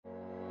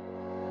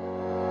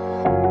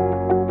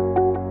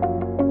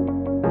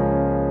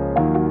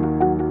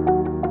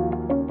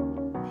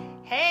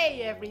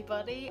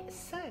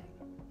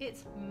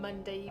it's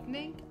Monday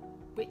evening,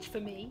 which for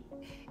me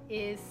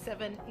is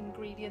 7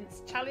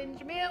 ingredients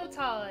challenge meal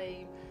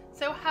time.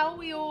 So how are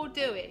we all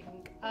doing?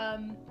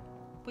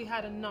 We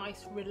had a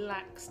nice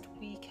relaxed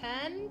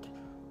weekend.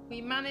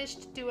 We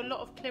managed to do a lot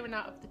of clearing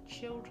out of the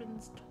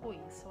children's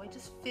toys, so I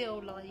just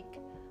feel like,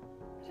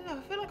 I don't know,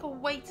 I feel like a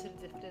weight has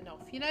lifted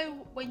off. You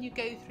know, when you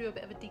go through a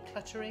bit of a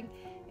decluttering,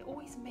 it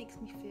always makes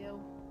me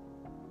feel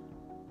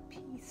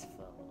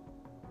peaceful.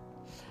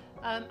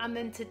 And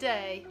then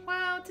today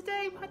I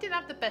didn't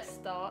have the best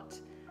start,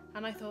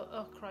 and I thought,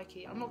 oh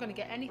crikey, I'm not going to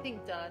get anything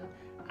done,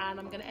 and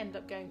I'm going to end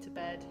up going to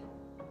bed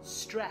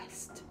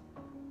stressed.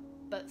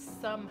 But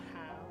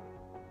somehow,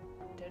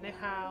 I don't know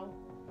how,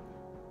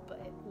 but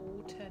it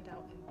all turned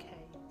out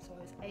okay. So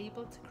I was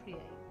able to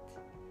create,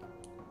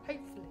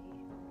 hopefully,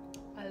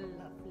 a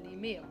lovely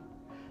meal.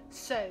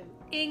 So,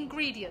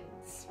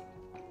 ingredients.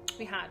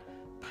 We had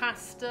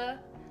pasta,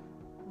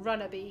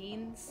 runner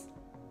beans,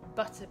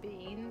 butter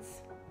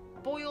beans,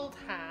 boiled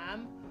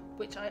ham,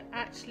 which I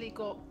actually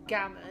got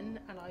gammon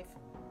and I've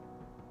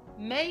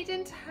made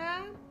into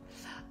ham,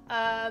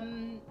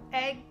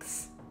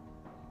 eggs,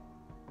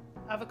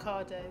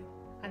 avocado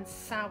and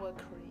sour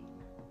cream.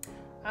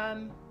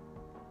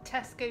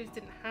 Tesco's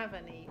didn't have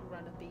any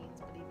runner beans,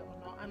 believe it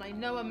or not, and I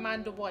know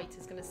Amanda White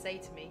is going to say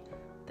to me,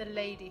 the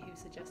lady who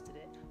suggested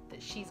it,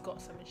 that she's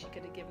got some and she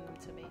could have given them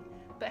to me,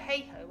 but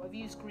hey ho, I've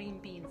used green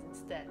beans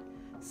instead.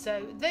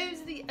 So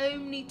those are the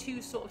only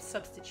two sort of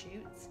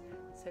substitutes.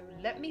 So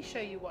let me show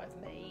you what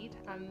I've made,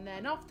 and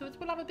then afterwards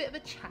we'll have a bit of a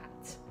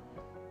chat.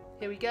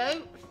 Here we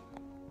go.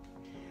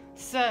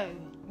 So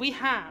we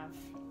have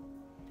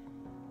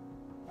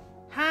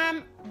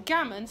ham,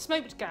 gammon,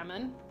 smoked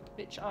gammon,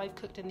 which I've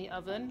cooked in the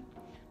oven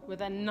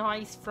with a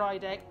nice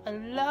fried egg. I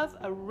love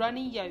a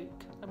runny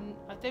yolk.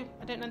 I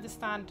don't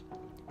understand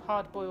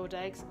hard-boiled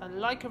eggs. I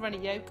like a runny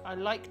yolk. I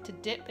like to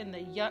dip in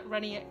the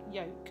runny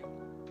yolk.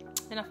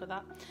 Enough of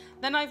that.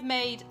 Then I've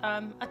made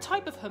a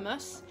type of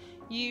hummus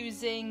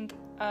using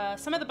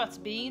some of the butter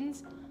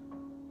beans,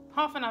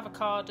 half an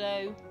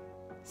avocado,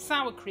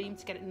 sour cream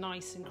to get it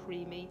nice and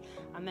creamy,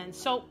 and then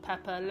salt,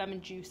 pepper,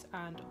 lemon juice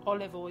and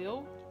olive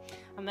oil.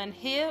 And then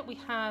here we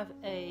have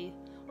a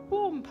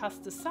warm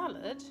pasta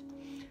salad,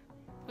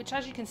 which,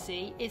 as you can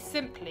see, is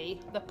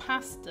simply the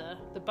pasta,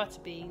 the butter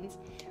beans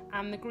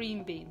and the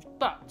green beans.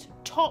 But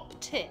top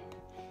tip,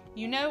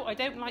 you know I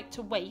don't like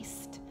to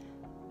waste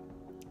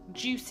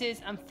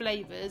juices and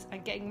flavours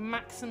and getting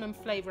maximum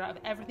flavour out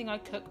of everything I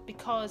cook,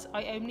 because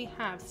I only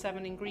have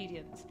 7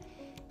 ingredients.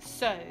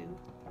 So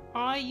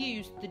I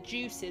used the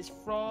juices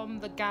from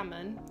the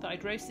gammon that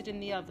I'd roasted in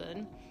the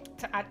oven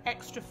to add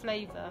extra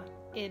flavour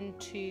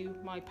into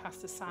my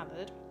pasta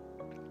salad.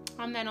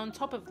 And then on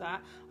top of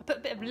that, I put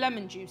a bit of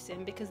lemon juice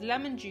in, because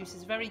lemon juice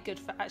is very good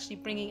for actually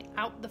bringing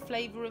out the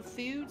flavour of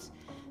foods.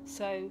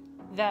 So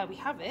there we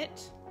have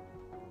it.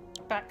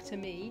 Back to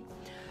me.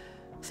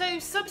 So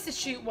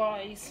substitute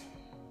wise,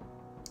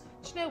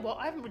 do you know what?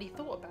 I haven't really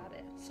thought about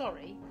it,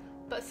 sorry.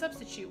 But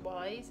substitute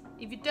wise,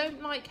 if you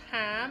don't like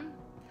ham,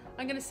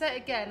 I'm going to say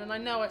it again, and I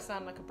know I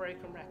sound like a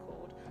broken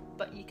record,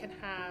 but you can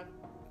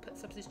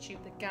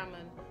substitute the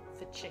gammon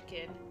for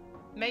chicken.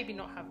 Maybe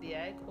not have the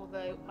egg,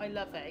 although I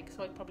love egg,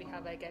 so I'd probably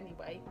have egg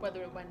anyway,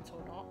 whether it went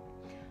or not.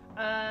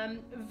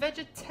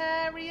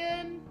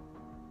 Vegetarian,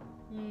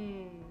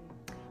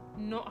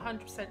 not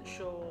 100%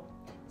 sure.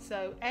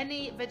 So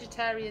any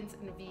vegetarians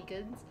and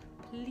vegans,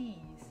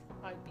 please,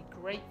 I'd be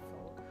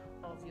grateful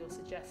of your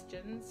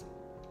suggestions.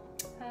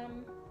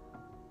 And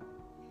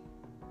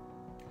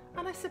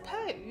I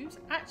suppose,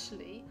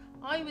 actually,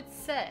 I would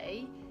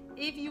say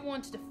if you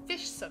wanted a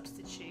fish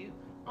substitute,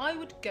 I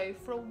would go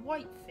for a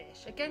white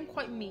fish. Again,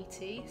 quite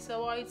meaty,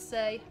 so I'd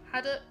say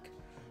haddock,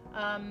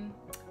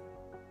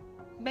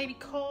 maybe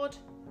cod,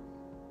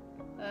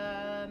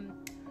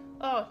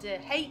 oh dear,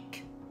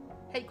 hake.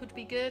 Hake would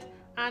be good.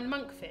 And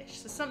monkfish,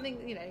 so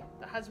something, you know,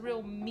 that has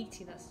real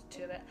meatiness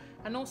to it,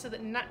 and also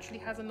that naturally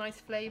has a nice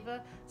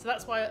flavour. So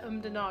that's why I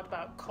and ahed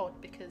about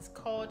cod, because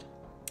cod,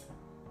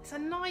 it's a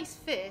nice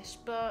fish,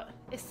 but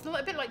it's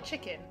a bit like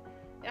chicken.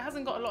 It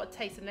hasn't got a lot of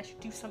taste unless you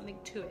do something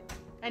to it.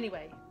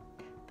 Anyway,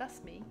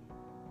 that's me.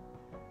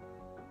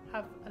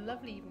 Have a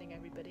lovely evening,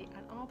 everybody,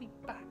 and I'll be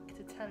back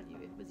to tell you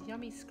if it was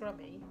yummy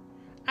scrummy,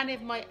 and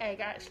if my egg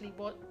actually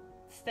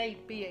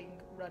stayed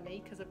being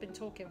runny, because I've been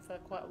talking for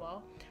quite a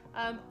while,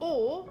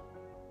 or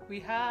we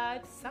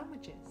had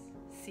sandwiches.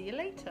 See you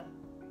later.